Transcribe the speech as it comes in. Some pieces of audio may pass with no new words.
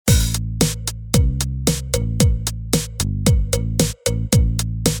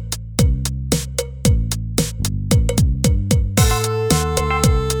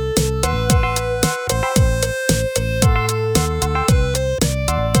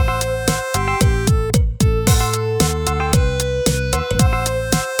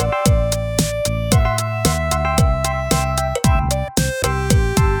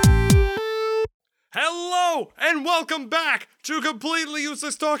Welcome back to Completely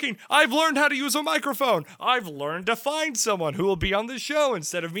Useless Talking. I've learned how to use a microphone. I've learned to find someone who will be on the show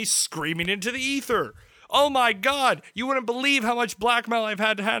instead of me screaming into the ether. Oh my God, you wouldn't believe how much blackmail I've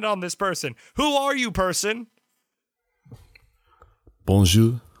had to hand on this person. Who are you, person?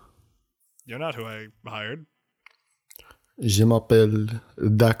 Bonjour. You're not who I hired. Je m'appelle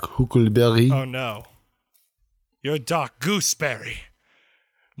Doc Huckleberry. Oh no. You're Doc Gooseberry,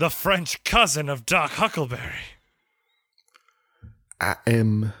 the French cousin of Doc Huckleberry. I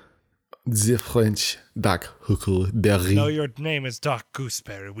am the French Doc Huckleberry. No, your name is Doc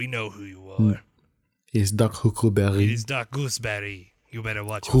Gooseberry. We know who you are. It's Doc Huckleberry. It is Doc Gooseberry. You better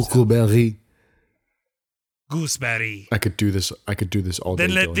watch yourself. Huckleberry. Gooseberry. I could do this all day.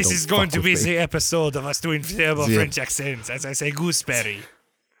 Then this is going to be the episode of us doing terrible French accents as I say Gooseberry.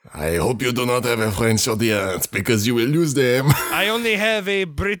 I hope you do not have a French audience because you will lose them. I only have a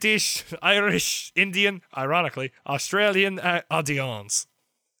British, Irish, Indian, ironically, Australian audience.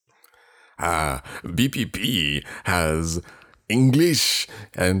 BPP has English,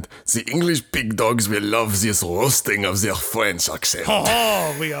 and the English pig dogs will love this roasting of their French accent.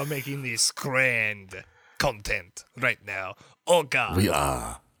 Oh, we are making this grand content right now. Oh, God. We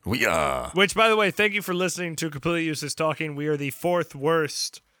are. Which, by the way, thank you for listening to Completely Useless Talking. We are the fourth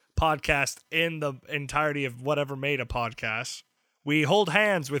worst podcast in the entirety of whatever made a podcast. We hold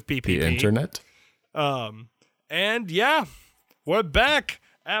hands with BPP. The internet? And yeah, we're back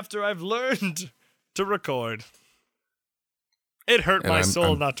after I've learned to record. It hurt my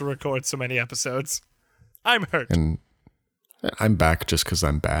soul not to record so many episodes. I'm hurt. And I'm back just because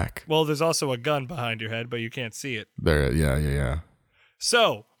I'm back. Well, there's also a gun behind your head, but you can't see it. There, yeah.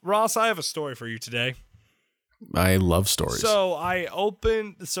 So, Ross, I have a story for you today. I love stories. So I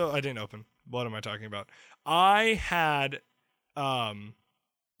didn't open. What am I talking about? I had, I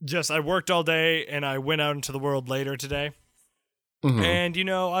worked all day and I went out into the world later today. Mm-hmm. And,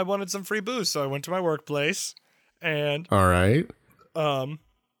 I wanted some free booze. So I went to my workplace and, all right. I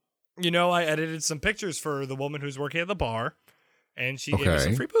edited some pictures for the woman who's working at the bar and she gave me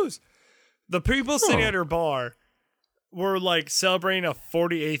some free booze. The people sitting at her bar were like celebrating a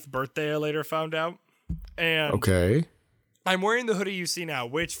 48th birthday, I later found out. And I'm wearing the hoodie you see now,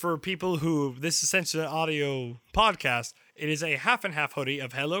 which for people who, this is essentially an audio podcast, it is a half and half hoodie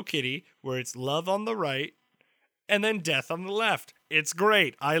of Hello Kitty, where it's love on the right and then death on the left. It's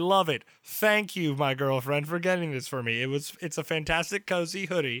great. I love it. Thank you, my girlfriend, for getting this for me. It's a fantastic, cozy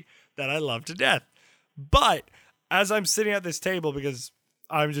hoodie that I love to death. But as I'm sitting at this table, because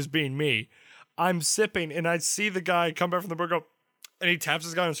I'm just being me, I'm sipping and I see the guy come back from the bar go, and he taps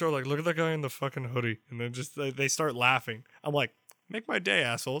his guy on the shoulder like, look at that guy in the fucking hoodie. And then just they start laughing. I'm like, make my day,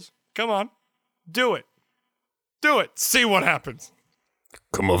 assholes. Come on. Do it. Do it. See what happens.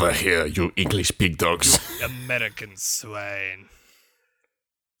 Come over here, you English pig dogs. American swine.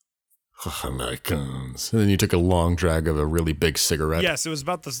 Americans. And then you took a long drag of a really big cigarette. Yes, it was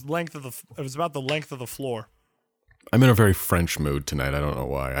about the length of the floor. I'm in a very French mood tonight. I don't know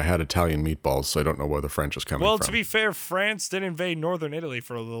why. I had Italian meatballs, so I don't know where the French is coming from. Well, to be fair, France did invade northern Italy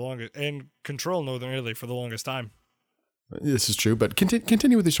for the longest and control northern Italy for the longest time. This is true, but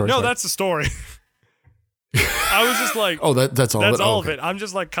continue with the story. No, that's the story. I was just like, that's all. That's all of it. I'm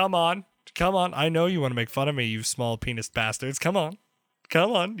just like, come on. I know you want to make fun of me, you small penis bastards. Come on.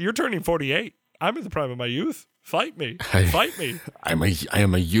 You're turning 48. I'm in the prime of my youth. Fight me. Fight me. I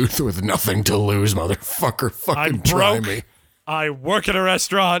am a youth with nothing to lose, motherfucker. Fucking try me. I work at a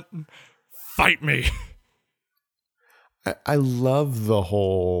restaurant. Fight me. I love the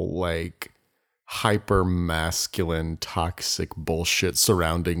whole, like, hyper masculine, toxic bullshit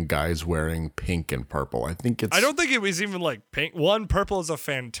surrounding guys wearing pink and purple. I don't think it was even like pink. One, purple is a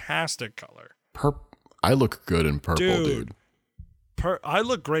fantastic color. I look good in purple, dude. I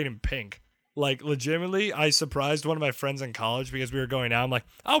look great in pink. Like, legitimately, I surprised one of my friends in college because we were going out. I'm like,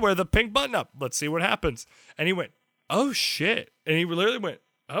 I'll wear the pink button up. Let's see what happens. And he went, oh, shit. And he literally went,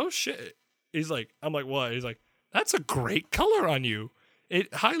 oh, shit. He's like, I'm like, what? He's like, that's a great color on you.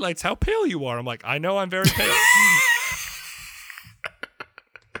 It highlights how pale you are. I'm like, I know I'm very pale.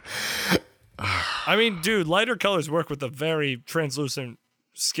 I mean, dude, lighter colors work with the very translucent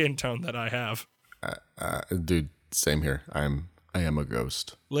skin tone that I have. Dude, same here. I am a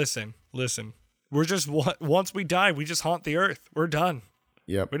ghost. Listen. We're just, once we die, we just haunt the earth. We're done.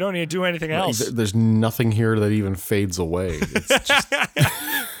 Yep. We don't need to do anything else. There's nothing here that even fades away.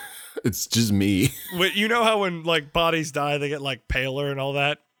 It's just me. You know how when like bodies die, they get like paler and all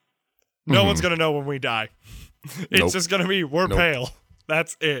that? No one's going to know when we die. It's just going to be, we're pale.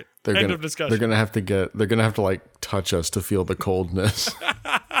 That's it. End of discussion. They're going to have to like touch us to feel the coldness.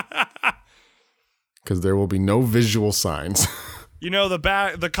 Because there will be no visual signs.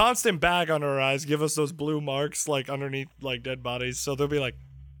 The constant bag under our eyes give us those blue marks like underneath like dead bodies. So they'll be like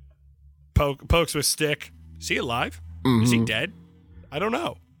pokes with stick. Is he alive? Mm-hmm. Is he dead? I don't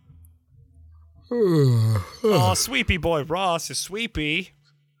know. Oh, sweepy boy Ross is sweepy.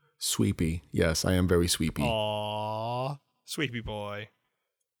 Sweepy. Yes, I am very sweepy. Aw, sweepy boy.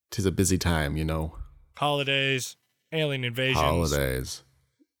 'Tis a busy time, Holidays, alien invasions. Holidays.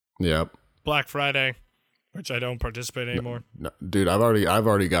 Yep. Black Friday, which I don't participate anymore. No, dude, I've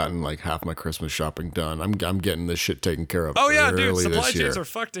already gotten like half my Christmas shopping done. I'm getting this shit taken care of. Oh yeah, dude, supply chains are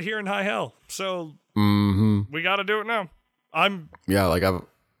fucked to here in high hell. So we got to do it now. I've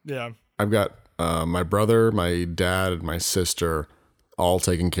got my brother, my dad, and my sister all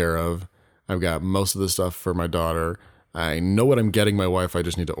taken care of. I've got most of the stuff for my daughter. I know what I'm getting my wife. I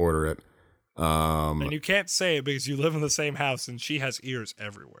just need to order it. And you can't say it because you live in the same house and she has ears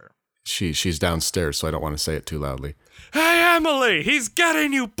everywhere. She's downstairs, so I don't want to say it too loudly. Hey, Emily, he's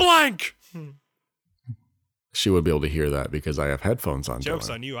getting you blank. She would be able to hear that because I have headphones on. Joke's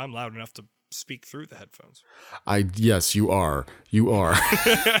on you. I'm loud enough to speak through the headphones. Yes, you are. You are.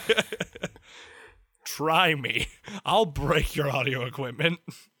 Try me. I'll break your audio equipment.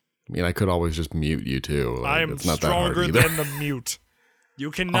 I mean, I could always just mute you too. Like, I am stronger than the mute.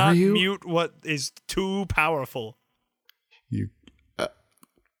 You cannot mute what is too powerful.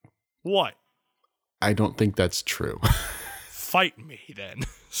 What? I don't think that's true. Fight me then.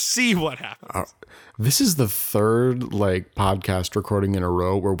 See what happens. This is the third podcast recording in a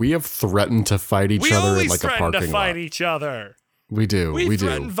row where we have threatened to fight each other in a parking lot. We always threaten to fight each other. We do. We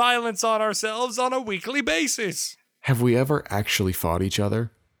threaten violence on ourselves on a weekly basis. Have we ever actually fought each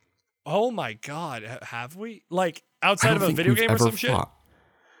other? Oh my God. Have we? Like outside of a video game or some shit?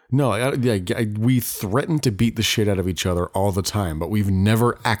 No, we threaten to beat the shit out of each other all the time, but we've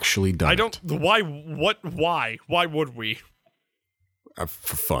never actually done it. Why? What? Why? Why would we? For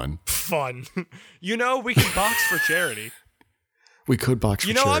fun. Fun. We can box for charity. We could box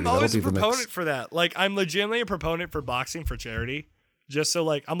for charity. I'm always a proponent for that. Like, I'm legitimately a proponent for boxing for charity. Just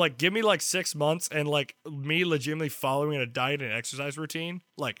so, I'm like, give me 6 months and me legitimately following a diet and exercise routine,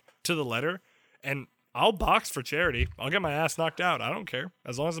 to the letter, and I'll box for charity. I'll get my ass knocked out. I don't care.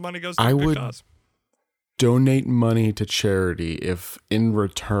 As long as the money goes to a good cause. Donate money to charity if in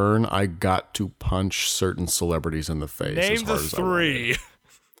return I got to punch certain celebrities in the face. Name the 3.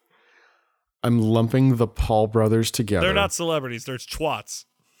 I'm lumping the Paul brothers together. They're not celebrities. They're twats.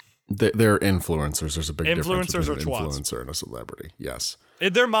 They're influencers. There's a big difference between an twats. Influencer and a celebrity. Yes.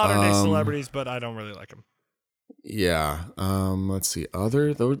 They're modern day celebrities, but I don't really like them. Yeah. Let's see.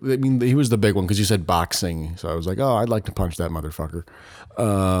 He was the big one because you said boxing. So I was like, oh, I'd like to punch that motherfucker.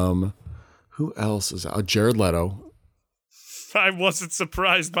 Who else is out? Jared Leto. I wasn't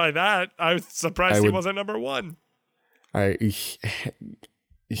surprised by that. I was surprised he wasn't number 1.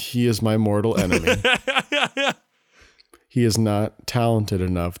 He is my mortal enemy. He is not talented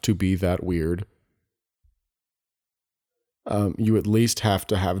enough to be that weird. You at least have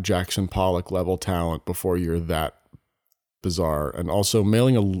to have Jackson Pollock level talent before you're that bizarre. And also,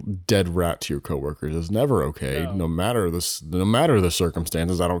 mailing a dead rat to your coworkers is never okay. No matter the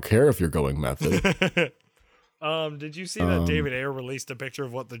circumstances. I don't care if you're going method. Did you see that David Ayer released a picture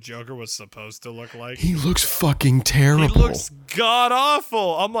of what the Joker was supposed to look like? He looks fucking terrible. He looks god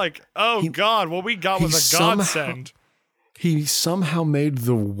awful. I'm like, God, what we got was a godsend. He somehow made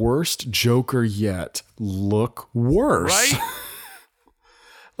the worst Joker yet look worse.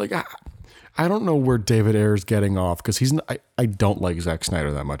 Right? I don't know where David Ayer's getting off because I don't like Zack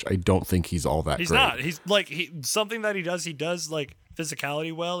Snyder that much. I don't think he's all that great. He's not. He's something that he does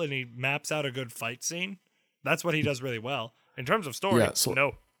physicality well, and he maps out a good fight scene. That's what he does really well. In terms of story,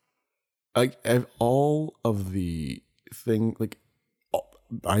 no. All of the thing,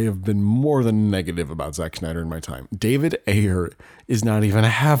 I have been more than negative about Zack Snyder in my time. David Ayer is not even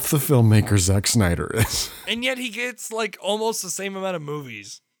half the filmmaker Zack Snyder is. And yet he gets almost the same amount of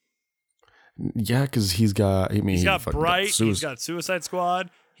movies. Yeah, because he's got Bright, he's got Suicide Squad,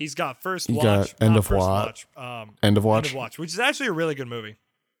 he's got First Watch. Got End of Watch. End of Watch, which is actually a really good movie.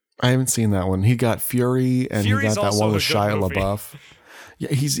 I haven't seen that one. He got Fury, and Fury's he got that one with Shia LaBeouf. Yeah,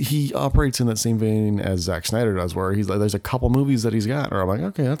 he operates in that same vein as Zack Snyder does, where he's there's a couple movies that he's got, or I'm like,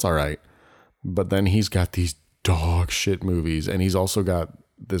 okay, that's all right. But then he's got these dog shit movies, and he's also got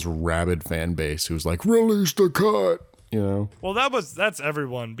this rabid fan base who's like, release the cut, Well, that's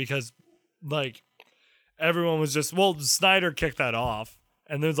everyone because everyone was just Snyder kicked that off,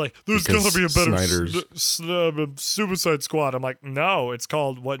 and there's there's gonna be a better Suicide Squad. I'm like, no, it's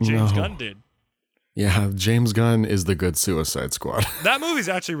called what James Gunn did. Yeah, James Gunn is the good Suicide Squad. That movie's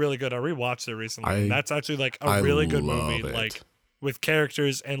actually really good. I rewatched it recently. And that's actually like a really good movie, like with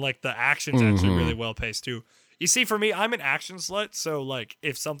characters, and like the action's actually really well paced too. You see, for me, I'm an action slut, so like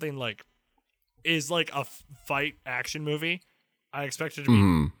if something like is like a fight action movie, I expect it to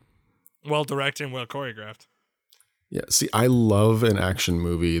be well directed and well choreographed. Yeah, see, I love an action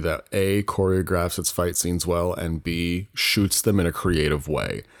movie that A, choreographs its fight scenes well, and B, shoots them in a creative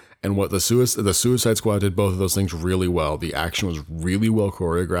way. And what the Suicide Squad did both of those things really well. The action was really well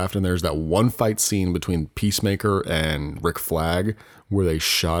choreographed, and there's that one fight scene between Peacemaker and Rick Flag where they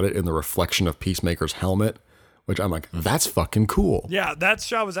shot it in the reflection of Peacemaker's helmet, which I'm like, that's fucking cool. Yeah, that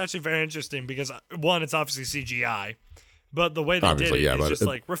shot was actually very interesting because, one, it's obviously CGI, but the way they did it is just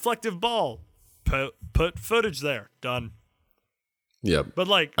like reflective ball. Put footage there. Done. Yeah. But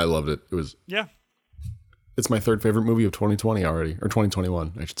like, I loved it. It was. Yeah. It's my third favorite movie of 2020 already, or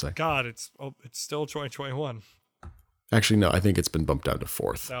 2021, I should say. God, it's still 2021. Actually, no, I think it's been bumped down to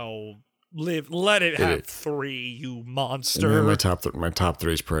fourth. No, let it have 3, you monster. My top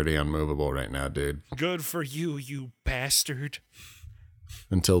 3 is pretty unmovable right now, dude. Good for you, you bastard.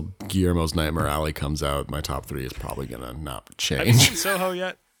 Until Guillermo's Nightmare Alley comes out, my top 3 is probably gonna not change. Have you seen Soho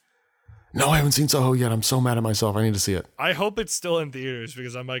yet? No, I haven't seen Soho yet. I'm so mad at myself. I need to see it. I hope it's still in theaters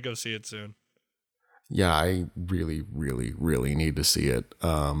because I might go see it soon. Yeah, I really, really, really need to see it.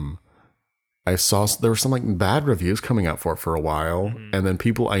 I saw there were some like bad reviews coming out for it for a while, and then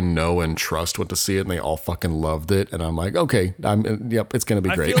people I know and trust went to see it, and they all fucking loved it. And I'm like, okay, yep, it's gonna be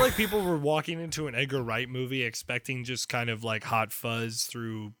great. I feel like people were walking into an Edgar Wright movie expecting just kind of like Hot Fuzz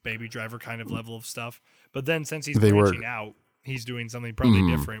through Baby Driver kind of level of stuff, but then since he's branching out, he's doing something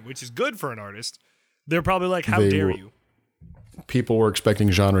probably different, which is good for an artist. They're probably like, how dare you? People were expecting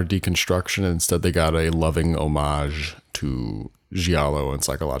genre deconstruction, and instead they got a loving homage to giallo and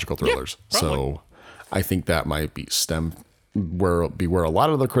psychological thrillers. Yeah, so I think that might be where a lot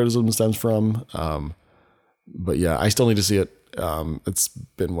of the criticism stems from. But yeah, I still need to see it. It's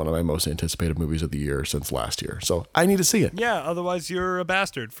been one of my most anticipated movies of the year since last year, so I need to see it. Yeah, otherwise you're a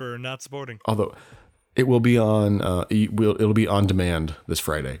bastard for not supporting. Although it will be on, it'll be on demand this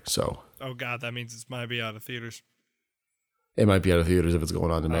Friday. So. Oh God, that means it might be out of theaters. It might be out of theaters if it's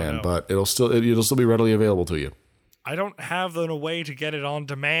going on demand, but it'll still be readily available to you. I don't have a way to get it on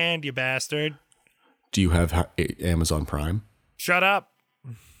demand, you bastard. Do you have Amazon Prime? Shut up.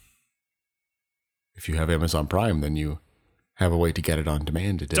 If you have Amazon Prime, then you have a way to get it on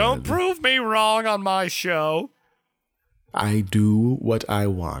demand. Don't prove me wrong on my show. I do what I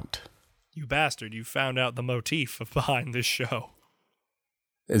want. You bastard, you found out the motif behind this show.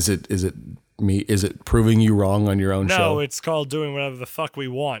 Is it me? Is it proving you wrong on your own show? No, it's called doing whatever the fuck we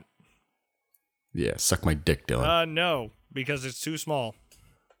want. Yeah, suck my dick, Dylan. No, because it's too small.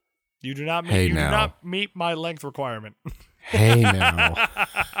 You do not meet, do not meet my length requirement. Hey now.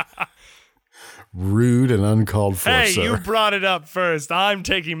 Rude and uncalled for, Hey, sir. You brought it up first. I'm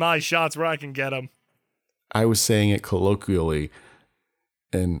taking my shots where I can get them. I was saying it colloquially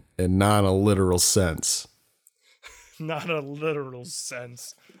and not a literal sense. Not a literal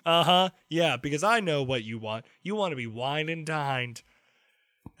sense. Uh-huh. Yeah, because I know what you want. You want to be wined and dined.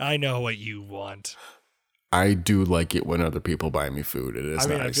 I know what you want. I do like it when other people buy me food. It is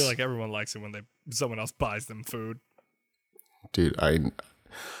nice. I feel like everyone likes it when someone else buys them food. Dude,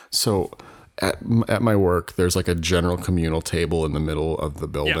 so at my work, there's like a general communal table in the middle of the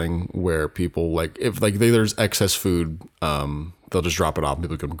building where people if there's excess food, they'll just drop it off and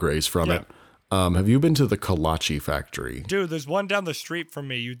people can graze from it. Have you been to the Kolache factory? Dude, there's one down the street from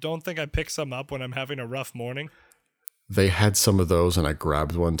me. You don't think I pick some up when I'm having a rough morning? They had some of those, and I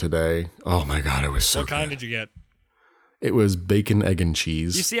grabbed one today. Oh my God, it was so good. What kind did you get? It was bacon, egg, and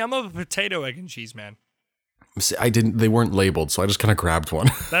cheese. You see, I'm a potato, egg, and cheese man. See, they weren't labeled, so I just kind of grabbed one.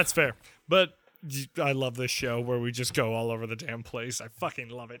 That's fair. But I love this show where we just go all over the damn place. I fucking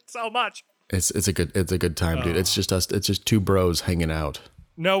love it so much. It's a good time, dude. It's just us. It's just two bros hanging out.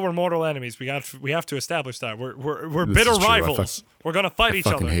 No, we're mortal enemies. We have to establish that. We're bitter rivals. We're gonna fight each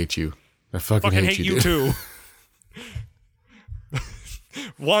other. I fucking hate you. I fucking hate you too.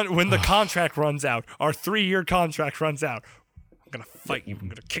 When the contract runs out, our 3-year contract runs out, I'm gonna fight you. I'm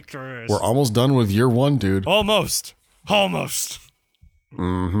gonna kick your ass. We're almost done with year 1, dude. Almost.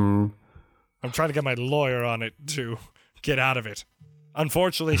 Mm-hmm. I'm trying to get my lawyer on it to get out of it.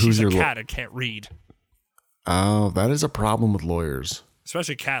 Unfortunately, she's a cat and can't read. Oh, that is a problem with lawyers.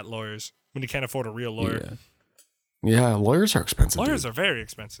 Especially cat lawyers, when you can't afford a real lawyer. Yeah, lawyers are expensive. Lawyers are very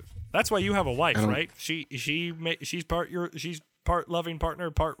expensive. That's why you have a wife, right? She's part loving partner,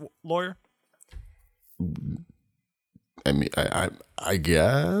 part lawyer. I mean, I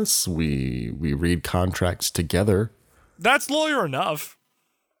guess we read contracts together. That's lawyer enough.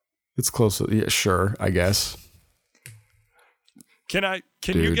 It's close. Yeah, sure. I guess. Can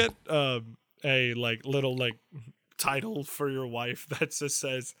you get a like little like title for your wife that just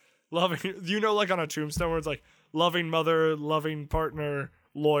says loving? You know, like on a tombstone where it's like loving mother, loving partner,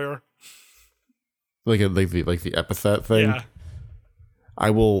 lawyer. Like the epithet thing. Yeah. I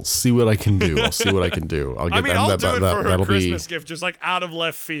will see what I can do. I'll see what I can do. I'll do it for her Christmas gift, just like out of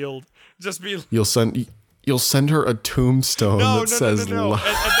left field. Just be. You'll send her a tombstone that says. No. At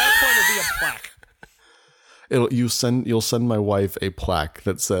that point, it'll be a plaque. You'll send my wife a plaque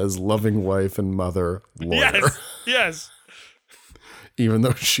that says "loving wife and mother, lawyer." Yes. Even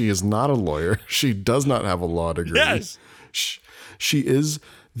though she is not a lawyer, she does not have a law degree. Yes. She is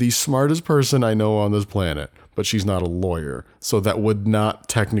the smartest person I know on this planet, but she's not a lawyer. So that would not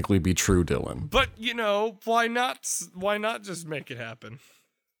technically be true, Dylan. But, you know, why not just make it happen?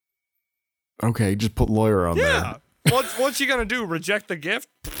 Okay, just put lawyer on there. Yeah. What's she going to do? Reject the gift?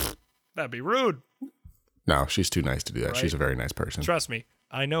 That'd be rude. No, she's too nice to do that. Right? She's a very nice person. Trust me.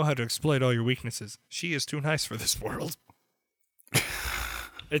 I know how to exploit all your weaknesses. She is too nice for this world.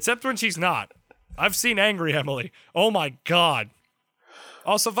 Except when she's not. I've seen Angry Emily. Oh my God.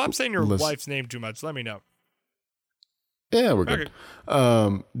 Also, if I'm saying your wife's name too much, let me know. Yeah, we're good.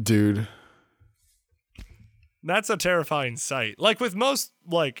 Okay. Dude. That's a terrifying sight. Like with most,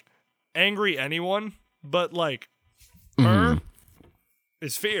 like, angry anyone, but like her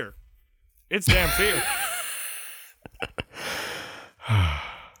is fear. It's damn fear.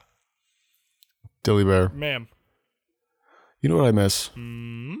 Dilly Bear. Ma'am. You know what I miss?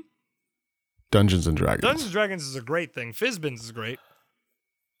 Dungeons and Dragons. Dungeons and Dragons is a great thing. Fizbins is great.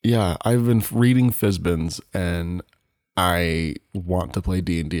 Yeah, I've been reading Fizbins, and I want to play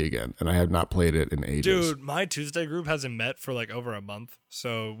D&D again, and I have not played it in ages. Dude, my Tuesday group hasn't met for like over a month,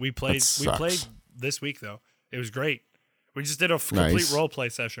 so we played this week though. It was great. We just did a complete role play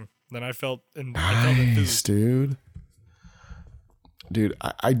session. Then I felt enthused. Dude,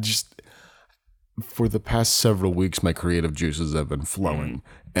 I just for the past several weeks, my creative juices have been flowing,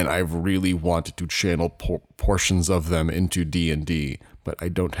 and I've really wanted to channel portions of them into D&D, but I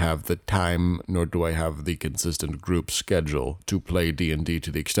don't have the time, nor do I have the consistent group schedule to play D&D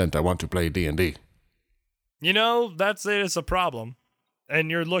to the extent I want to play D&D. You know, that's it. It's a problem.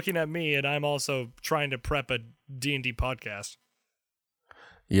 And you're looking at me, and I'm also trying to prep a D&D podcast.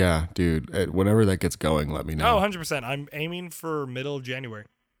 Yeah, dude. Whenever that gets going, let me know. Oh, 100%. I'm aiming for middle of January.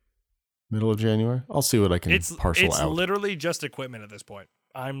 Middle of January? I'll see what I can parcel out. It's literally just equipment at this point.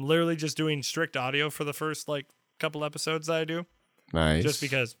 I'm literally just doing strict audio for the first, like, couple episodes that I do. Nice. Just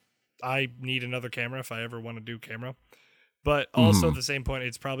because I need another camera if I ever want to do camera. But also at the same point,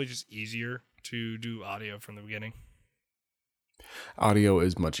 it's probably just easier to do audio from the beginning. Audio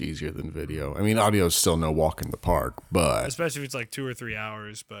is much easier than video. I mean, audio is still no walk in the park, but... Especially if it's like 2 or 3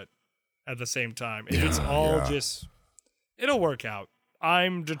 hours, but at the same time, if it's all just... It'll work out.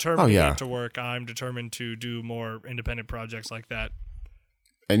 I'm determined to get to work. I'm determined to do more independent projects like that.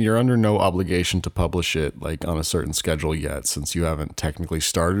 And you're under no obligation to publish it like on a certain schedule yet, since you haven't technically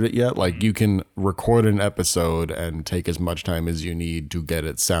started it yet. Like you can record an episode and take as much time as you need to get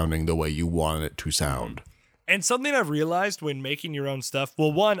it sounding the way you want it to sound. And something I've realized when making your own stuff,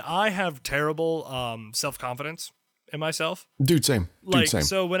 well, one, I have terrible self-confidence in myself. Dude, same.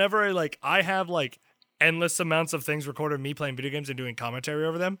 So whenever I have like endless amounts of things recorded of me playing video games and doing commentary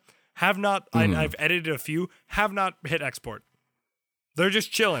over them, I've edited a few, have not hit export. They're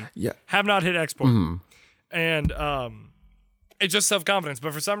just chilling. Yeah. Have not hit export. And it's just self-confidence.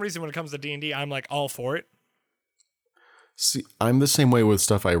 But for some reason, when it comes to D&D, I'm like all for it. See, I'm the same way with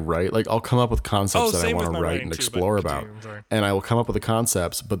stuff I write. Like, I'll come up with concepts that I want to write and explore about. And I will come up with the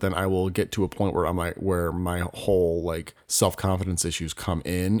concepts, but then I will get to a point where I'm like, where my whole like self-confidence issues come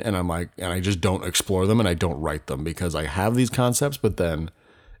in, and I'm like, and I just don't explore them and I don't write them because I have these concepts, but then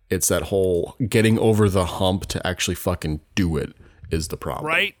it's that whole getting over the hump to actually fucking do it is the problem.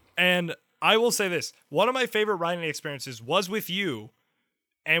 Right? And I will say this. One of my favorite writing experiences was with you,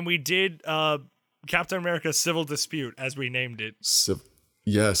 and we did Captain America Civil Dispute, as we named it.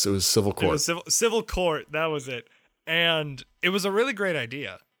 Yes, it was Civil Court. It was Civil Court, that was it. And it was a really great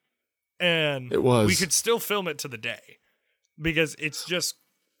idea. And it was. We could still film it to the day. Because it's just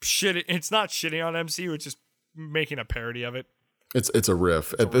shit. It's not shitting on MCU, it's just making a parody of it. It's a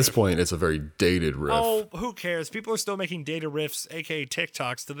riff. At this point, it's a very dated riff. Oh, who cares? People are still making data riffs, aka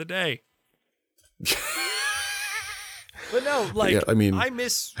TikToks, to the day. But no, like, yeah, I mean,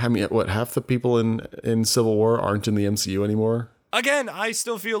 what, half the people in Civil War aren't in the MCU anymore? Again, I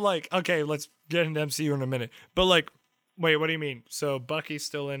still feel like, okay, let's get into MCU in a minute. But like, Wait, what do you mean? So Bucky's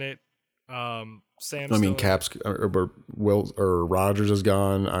still in it. Sam's. I mean, Cap's or Will or Rogers is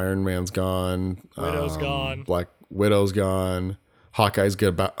gone. Iron Man's gone. Widow's gone. Black Widow's gone. Hawkeye's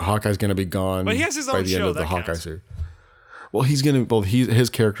gonna be gone. But he has his own by the show, end of the that Hawkeye counts. series. Well, his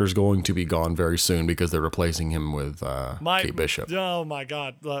character's going to be gone very soon because they're replacing him with Kate Bishop. Oh my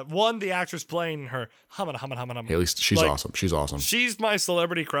God! One, the actress playing her. Haley, she's Like, awesome. She's awesome. She's my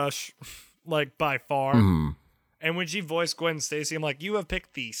celebrity crush, like by far. Mm-hmm. And when she voiced Gwen Stacy, I'm like, you have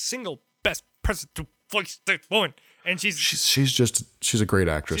picked the single best person to voice this woman. And she's a great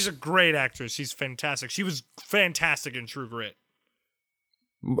actress. She's a great actress. She's fantastic. She was fantastic in True Grit.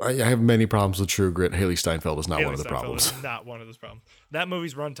 I have many problems with True Grit. Haley Steinfeld is not Haley one of the Steinfeld problems. is not one of those problems. That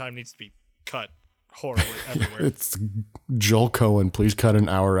movie's runtime needs to be cut horribly everywhere. It's Joel Cohen. Please cut an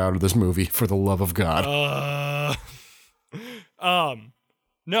hour out of this movie for the love of God.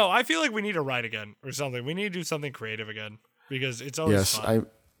 No, I feel like we need to write again or something. We need to do something creative again because it's always fun.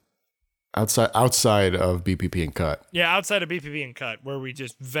 Outside of BPP and Cut. Yeah, outside of BPP and Cut, where we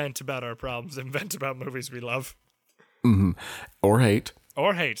just vent about our problems and vent about movies we love. Mm-hmm. Or hate.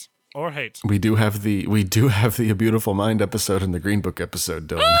 Or hate. We do have the A Beautiful Mind episode and the Green Book episode,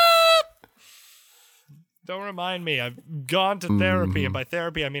 Dylan. Don't remind me. I've gone to therapy, and by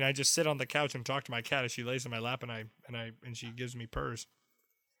therapy I mean I just sit on the couch and talk to my cat as she lays in my lap and she gives me purrs.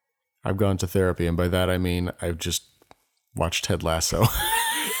 I've gone to therapy, and by that I mean I've just watched Ted Lasso.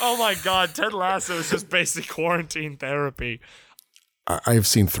 Oh my God, Ted Lasso is just basic quarantine therapy. I've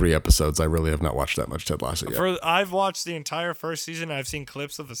seen 3 episodes. I really have not watched that much Ted Lasso yet. I've watched the entire first season. I've seen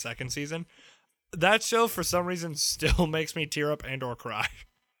clips of the second season. That show, for some reason, still makes me tear up and or cry.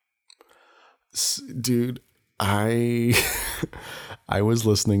 Dude, I was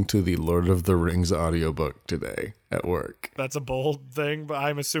listening to the Lord of the Rings audiobook today at work. That's a bold thing, but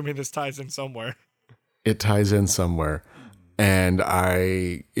I'm assuming this ties in somewhere. It ties in somewhere. And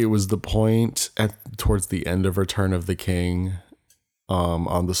it was the point towards the end of Return of the King,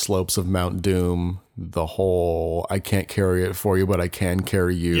 on the slopes of Mount Doom, the whole I can't carry it for you, but I can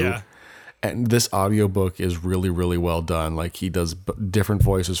carry you. Yeah. And this audiobook is really, really well done. Like, he does different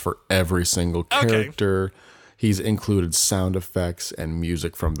voices for every single character. Okay. He's included sound effects and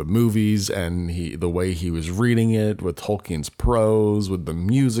music from the movies, and the way he was reading it with Tolkien's prose, with the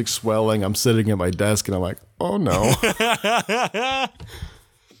music swelling. I'm sitting at my desk and I'm like, oh no.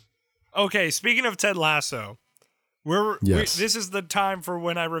 Okay, speaking of Ted Lasso, this is the time for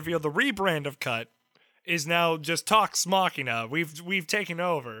when I reveal the rebrand of Cut is now just Talks Machina. We've taken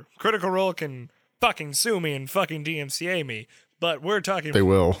over. Critical Role can fucking sue me and fucking DMCA me, but we're talking. They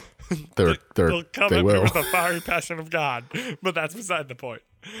will. They'll come they at will. me with a fiery passion of God, but that's beside the point.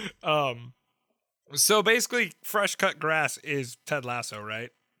 So basically, Fresh Cut Grass is Ted Lasso,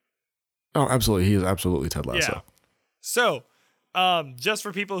 right? Oh, absolutely. He is absolutely Ted Lasso. Yeah. So, just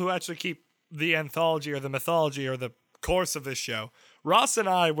for people who actually keep the anthology or the mythology or the course of this show, Ross and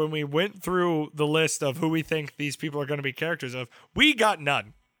I, when we went through the list of who we think these people are going to be characters of, we got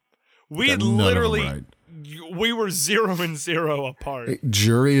none. We literally, we were 0-0 apart. Hey,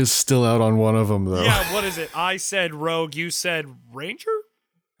 jury is still out on one of them, though. Yeah, what is it? I said Rogue, you said Ranger?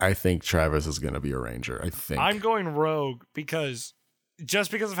 I think Travis is going to be a Ranger. I think. I'm going Rogue because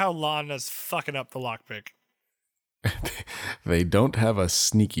of how Lana's fucking up the lockpick. They don't have a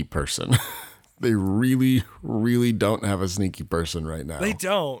sneaky person. They really, really don't have a sneaky person right now. They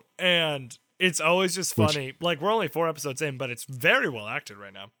don't. And it's always just funny. Like, we're only 4 episodes in, but it's very well acted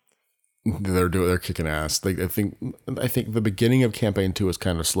right now. They're kicking ass. I think the beginning of campaign 2 is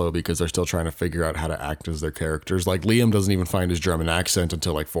kind of slow because they're still trying to figure out how to act as their characters. Like, Liam doesn't even find his German accent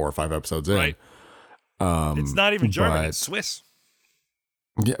until like 4 or 5 episodes in. Right. It's not even German, it's Swiss.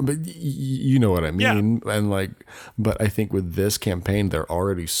 Yeah, but you know what I mean. Yeah. And but I think with this campaign, they're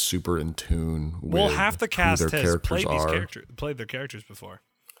already super in tune with well, half the cast has played their characters before.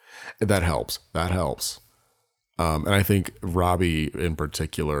 That helps. And I think Robbie in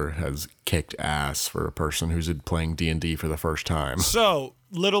particular has kicked ass for a person who's playing D&D for the first time. So,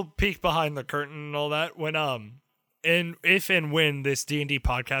 little peek behind the curtain and all that. When if and when this D&D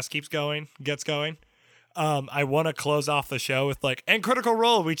podcast gets going, I want to close off the show with like, and Critical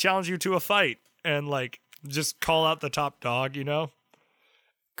Role, we challenge you to a fight, and like just call out the top dog, you know?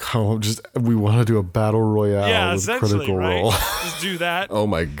 We want to do a battle royale with Critical Role. Just do that. Oh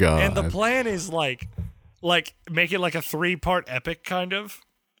my god! And the plan is like make it like a 3-part epic kind of,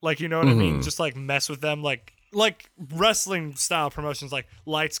 like, you know what I mean? Just like mess with them, like wrestling style promotions, like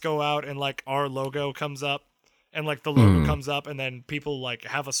lights go out and like our logo comes up, and like the logo comes up, and then people like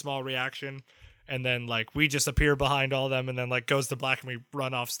have a small reaction, and then like we just appear behind all them, and then like goes to black and we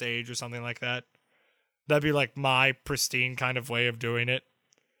run off stage or something like that. That'd be like my pristine kind of way of doing it.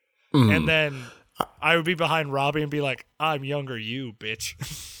 And then I would be behind Robbie and be like, I'm younger, you bitch.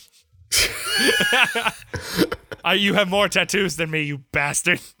 You have more tattoos than me, you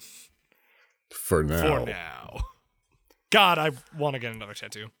bastard. For now. God, I want to get another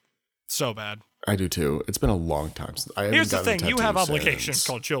tattoo. So bad. I do too. It's been a long time since I haven't Here's the gotten a thing, you tattoo have obligations since.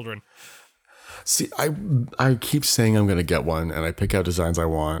 called children. See, I keep saying I'm going to get one, and I pick out designs I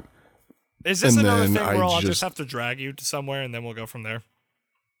want. Is this and another then thing where I'll just just have to drag you to somewhere and then we'll go from there?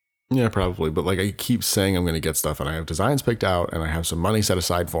 Yeah, probably. But like, I keep saying I'm going to get stuff, and I have designs picked out, and I have some money set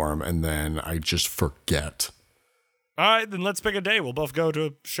aside for them, and then I just forget. All right, then let's pick a day. We'll both go to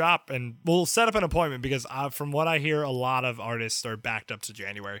a shop and we'll set up an appointment because from what I hear, a lot of artists are backed up to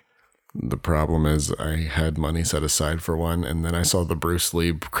January. The problem is I had money set aside for one, and then I saw the Bruce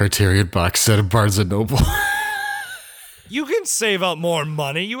Lee Criterion box set at Barnes & Noble. You can save up more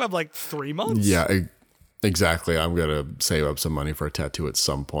money. You have like 3 months. Yeah, exactly. I'm going to save up some money for a tattoo at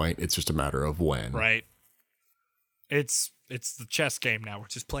some point. It's just a matter of when. Right. It's the chess game now. We're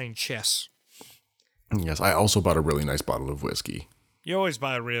just playing chess. Yes, I also bought a really nice bottle of whiskey. You always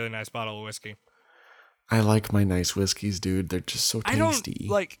buy a really nice bottle of whiskey. I like my nice whiskeys, dude. They're just so tasty.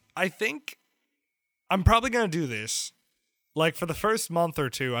 I think I'm probably going to do this. Like for the first month or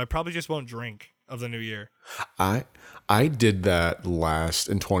two, I probably just won't drink of the new year. I did that last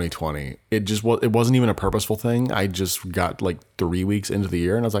in 2020. It wasn't even a purposeful thing. I just got like 3 weeks into the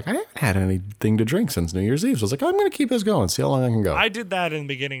year and I was like, I haven't had anything to drink since New Year's Eve. So I was like, I'm going to keep this going, see how long I can go. I did that in the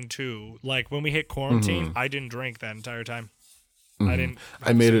beginning too. Like when we hit quarantine, I didn't drink that entire time. I didn't.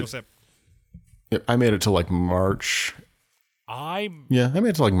 I made it. Sip. I made it to like March. I made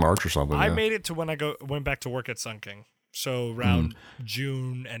it to like March or something. I made it to when I went back to work at Sun King. So around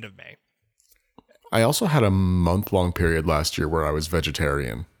June, end of May. I also had a month-long period last year where I was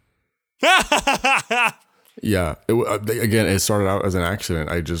vegetarian. Yeah. Again, it started out as an accident.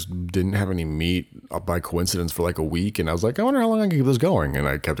 I just didn't have any meat by coincidence for like a week. And I was like, I wonder how long I can keep this going. And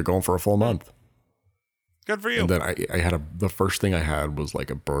I kept it going for a full month. Good for you. And then I had the first thing I had was like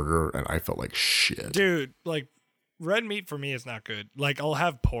a burger and I felt like shit. Dude, like red meat for me is not good. Like I'll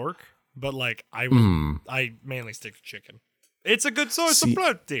have pork, but like I mainly stick to chicken. It's a good source of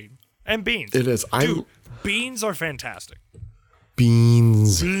protein. And beans. It is. Dude, beans are fantastic.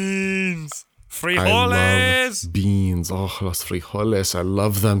 Beans. Frijoles. I love beans. Oh, los frijoles. I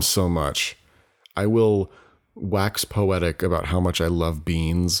love them so much. I will wax poetic about how much I love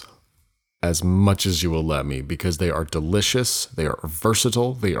beans as much as you will let me because they are delicious. They are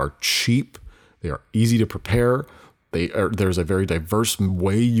versatile. They are cheap. They are easy to prepare. There's a very diverse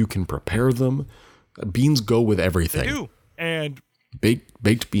way you can prepare them. Beans go with everything. They do. And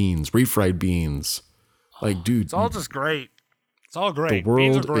baked beans, refried beans. Like, dude, it's all just great. It's all great. The world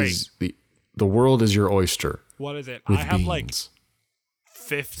beans are great. is the world is your oyster. What is it? I have beans. like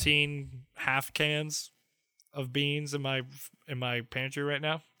 15 half cans of beans in my pantry right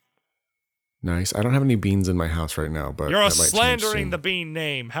now. Nice. I don't have any beans in my house right now, but you're slandering the bean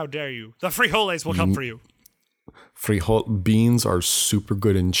name. How dare you? The frijoles will come for you. Beans are super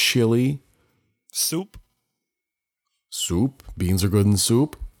good in chili. Soup. Beans are good in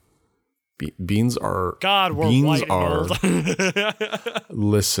soup. Beans are. God, we're beans white and are. old.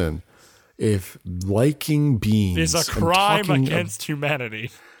 Listen, if liking beans is a crime against humanity,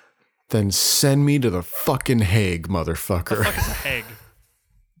 then send me to the fucking Hague, motherfucker. The fuck is a Hague?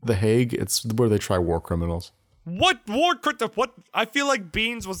 The Hague. It's where they try war criminals. What war? What? I feel like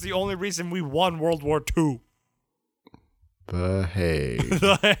beans was the only reason we won World War II. The Hague.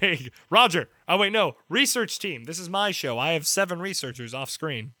 The Hague. Roger. Oh, wait, no. Research team. This is my show. I have 7 researchers off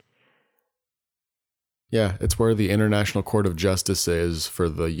screen. Yeah, it's where the International Court of Justice is for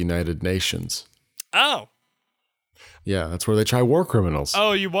the United Nations. Oh. Yeah, that's where they try war criminals.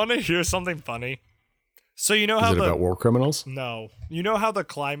 Oh, you want to hear something funny? So you know how is it about war criminals? No. You know how the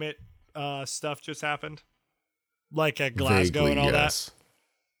climate stuff just happened? Like at Glasgow Vaguely, and all yes.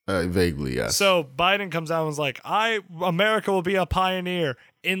 that? Vaguely, yes. So Biden comes out and was like, America will be a pioneer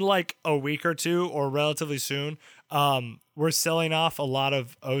in like a week or two or relatively soon. We're selling off a lot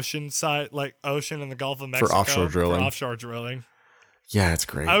of ocean in the Gulf of Mexico for offshore drilling. Yeah, it's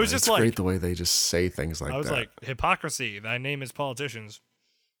great. It's great the way they just say things like that. I was like, hypocrisy. Thy name is politicians.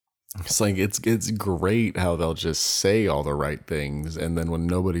 It's like it's great how they'll just say all the right things, and then when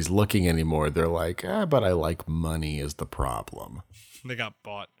nobody's looking anymore, they're like, but I like money is the problem. They got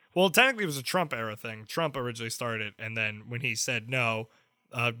bought. Well, technically, it was a Trump era thing. Trump originally started, and then when he said no,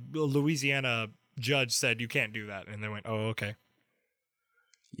 a Louisiana judge said you can't do that, and they went, "Oh, okay."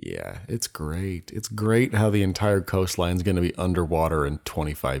 Yeah, it's great. It's great how the entire coastline's going to be underwater in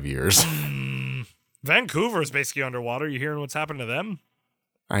 25 years. Vancouver is basically underwater. You hearing what's happened to them?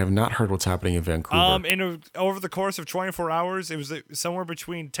 I have not heard what's happening in Vancouver. Over the course of 24 hours, it was somewhere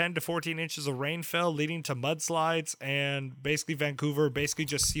between 10 to 14 inches of rain fell, leading to mudslides, and basically Vancouver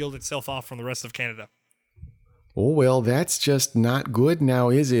just sealed itself off from the rest of Canada. Oh, well, that's just not good now,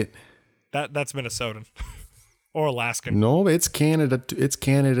 is it? That's Minnesotan. Or Alaskan. No, it's Canada. It's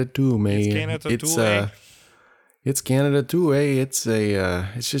Canada too, man. It's Canada too, eh? It's Canada too, eh? It's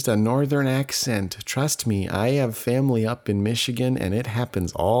just a northern accent. Trust me, I have family up in Michigan, and it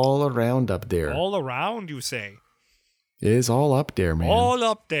happens all around up there. All around, you say? It is all up there, man. All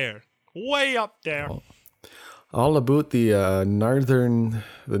up there, way up there. All about the northern.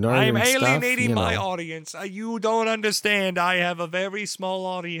 I'm alienating stuff, my audience. You don't understand. I have a very small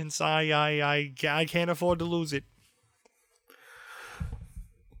audience. I can't afford to lose it.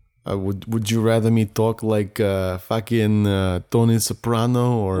 Would you rather me talk like fucking Tony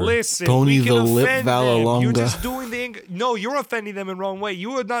Soprano or Listen, Tony the Lip Valalonga? You're just doing No, you're offending them in the wrong way.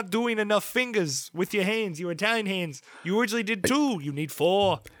 You are not doing enough fingers with your hands, your Italian hands. You originally did 2. You need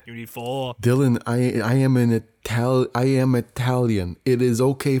 4. Dylan, I am Italian. It is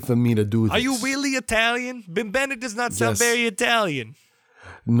okay for me to do this. Are you really Italian? Bimbenet does not sound very Italian.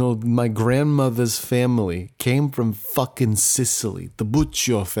 No, my grandmother's family came from fucking Sicily. The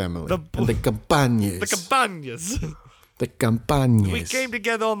Buccio family. And the Campagnas. The Campagnas. We came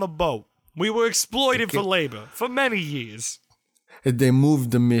together on the boat. We were exploited for labor for many years. And they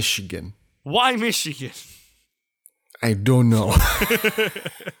moved to Michigan. Why Michigan? I don't know.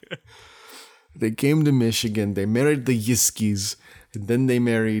 They came to Michigan. They married the Yiskis. And then they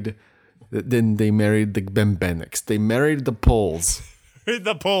married the Bembeneks. They married the Poles.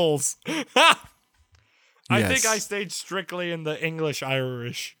 The Poles. I think I stayed strictly in the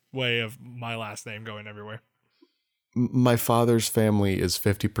English-Irish way of my last name going everywhere. My father's family is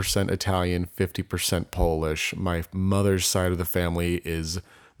 50% Italian, 50% Polish. My mother's side of the family is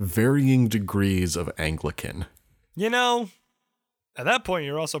varying degrees of Anglican. You know, at that point,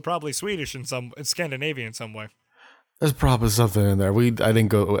 you're also probably Swedish in Scandinavian in some way. There's probably something in there. I didn't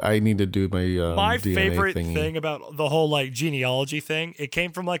go. I need to do my DNA favorite thingy. thing about the whole like genealogy thing. It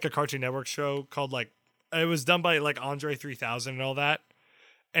came from like a Cartoon Network show called like it was done by like Andre 3000 and all that,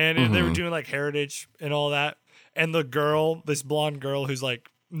 and they were doing like heritage and all that. And the girl, this blonde girl who's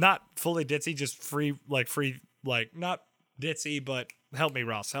like not fully ditzy, just free, not ditzy, but help me,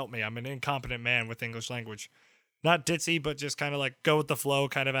 Ross, help me. I'm an incompetent man with English language. Not ditzy, but just kind of like go with the flow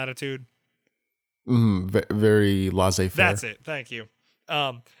kind of attitude. Very laissez-faire. That's it. Thank you.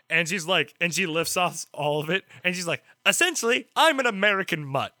 And she's like, and she lifts off all of it, and she's like, essentially, I'm an American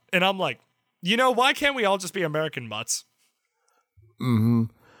mutt. And I'm like, you know, why can't we all just be American mutts?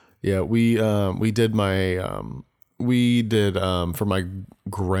 Yeah, we did for my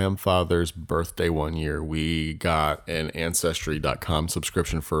grandfather's birthday one year, we got an Ancestry.com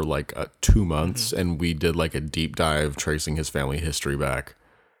subscription for like 2 months, and we did like a deep dive tracing his family history back.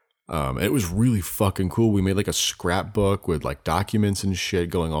 It was really fucking cool. We made like a scrapbook with like documents and shit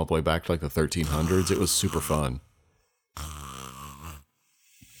going all the way back to like the 1300s. It was super fun.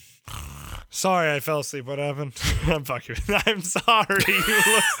 Sorry, I fell asleep. What happened? I'm fucking. I'm sorry. You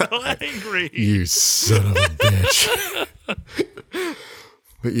look so angry. You son of a bitch.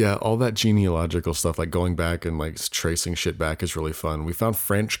 But yeah, all that genealogical stuff, like going back and like tracing shit back, is really fun. We found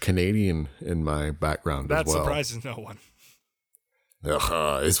French Canadian in my background as well. That surprises no one.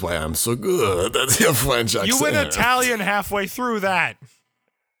 It's why I'm so good at your French accent. You went Italian halfway through that.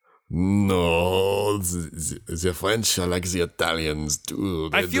 No, the French are like the Italians too.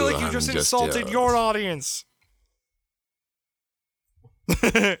 I feel like you just insulted your audience.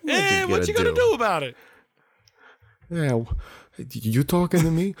 What you gonna do about it? Yeah, you talking to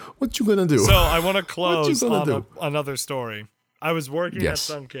me? What you gonna do? So I want to close on another story. I was working at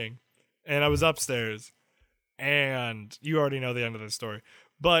Sun King, and I was upstairs. And you already know the end of the story,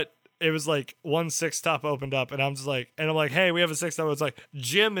 but it was like 1 6-top opened up, and I'm like, hey, we have a 6-top. It's like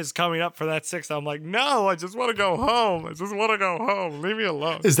Jim is coming up for that 6-top. I'm like, no, I just want to go home. Leave me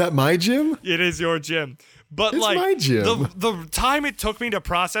alone. Is that my gym? It is your gym, but it's like my gym. The time it took me to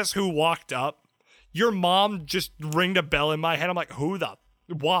process who walked up, your mom just ringed a bell in my head. I'm like,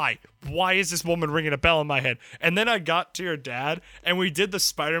 why is this woman ringing a bell in my head? And then I got to your dad, and we did the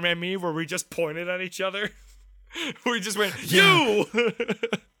Spider-Man meme where we just pointed at each other. We just went, you!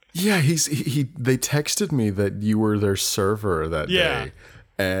 Yeah, they texted me that you were their server that day.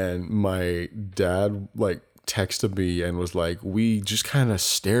 And my dad, like, texted me and was like, we just kind of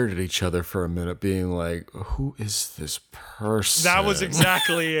stared at each other for a minute, being like, who is this person? That was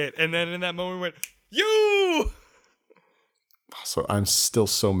exactly it. And then in that moment, we went, you! So I'm still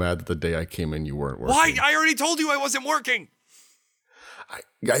so mad that the day I came in, you weren't working. Why? I already told you I wasn't working.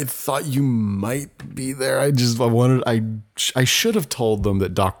 I thought you might be there. I should have told them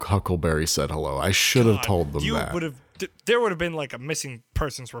that Doc Huckleberry said hello. I should have told them that. There would have been like a missing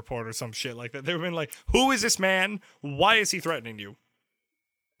persons report or some shit like that. They would have been like, who is this man? Why is he threatening you?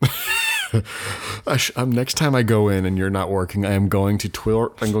 Next time I go in and you're not working, I am going to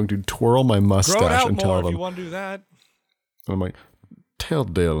twirl my mustache and tell them. If you want to do that. And I'm like, tell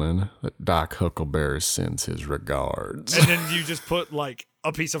Dylan that Doc Huckleberry sends his regards. And then you just put like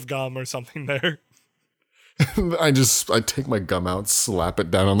a piece of gum or something there. I take my gum out, slap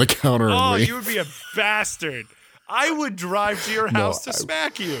it down on the counter, and leave. You would be a bastard. I would drive to your house to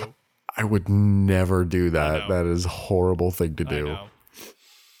smack you. I would never do that. That is a horrible thing to do.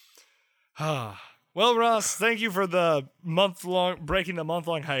 Well, Ross, thank you for breaking the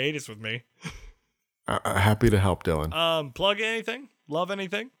month-long hiatus with me. Happy to help, Dylan. Plug anything? Love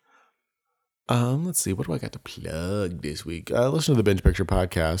anything? Let's see. What do I got to plug this week? Listen to the Binge Picture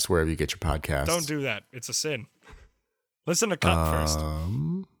Podcast wherever you get your podcasts. Don't do that. It's a sin. Listen to Cut first.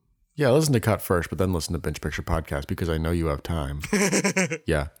 Yeah, listen to Cut first, but then listen to Binge Picture Podcast because I know you have time.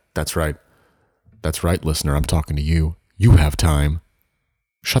 Yeah, that's right. That's right, listener. I'm talking to you. You have time.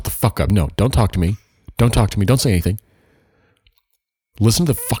 Shut the fuck up. No, don't talk to me. Don't talk to me. Don't say anything. Listen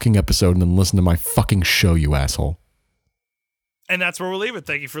to the fucking episode and then listen to my fucking show, you asshole. And that's where we'll leave it.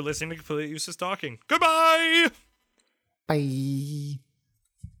 Thank you for listening to Complete Useless Talking. Goodbye! Bye.